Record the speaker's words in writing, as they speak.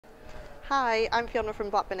Hi, I'm Fiona from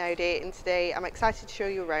Blackburn Audi, and today I'm excited to show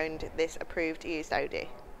you around this approved used Audi.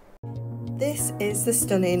 This is the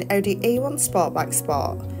stunning Audi A1 Sportback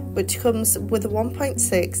Sport, which comes with a 1.6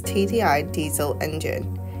 TDI diesel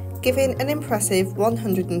engine, giving an impressive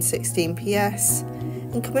 116 PS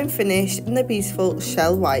and coming finished in the beautiful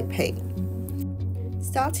shell white paint.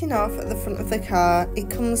 Starting off at the front of the car, it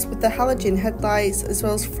comes with the halogen headlights as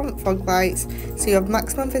well as front fog lights, so you have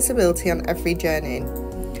maximum visibility on every journey,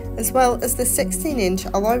 as well as the 16-inch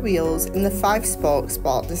alloy wheels in the 5-spoke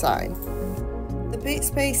sport design. The boot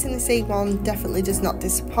space in this A1 definitely does not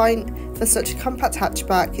disappoint. For such a compact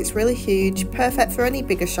hatchback, it's really huge, perfect for any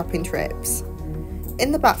bigger shopping trips.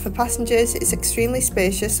 In the back for passengers, it's extremely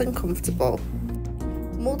spacious and comfortable.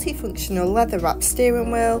 Multifunctional leather-wrapped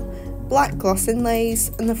steering wheel, black gloss inlays,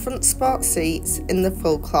 and the front sport seats in the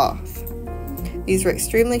full cloth. These are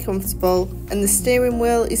extremely comfortable, and the steering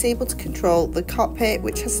wheel is able to control the cockpit,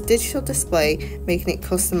 which has a digital display making it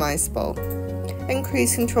customizable, and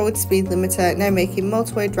cruise control with speed limiter, now making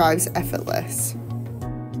motorway drives effortless.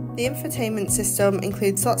 The infotainment system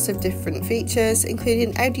includes lots of different features,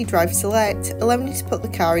 including Audi Drive Select, allowing you to put the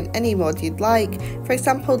car in any mode you'd like, for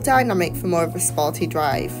example dynamic for more of a sporty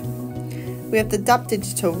drive. We have the DAB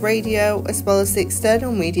digital radio as well as the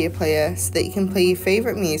external media player so that you can play your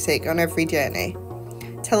favourite music on every journey.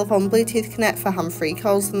 Telephone Bluetooth Connect for hand-free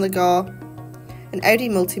calls on the go. An Audi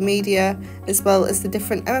Multimedia as well as the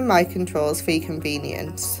different MMI controls for your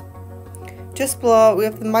convenience. Just below we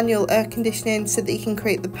have the manual air conditioning so that you can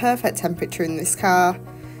create the perfect temperature in this car,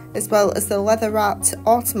 as well as the leather wrapped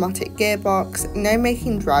automatic gearbox, now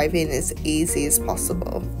making driving as easy as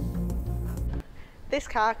possible. This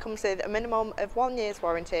car comes with a minimum of 1 year's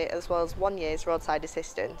warranty as well as 1 year's roadside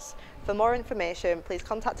assistance. For more information, please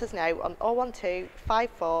contact us now on 012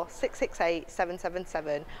 54 668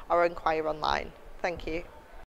 777 or inquire online. Thank you.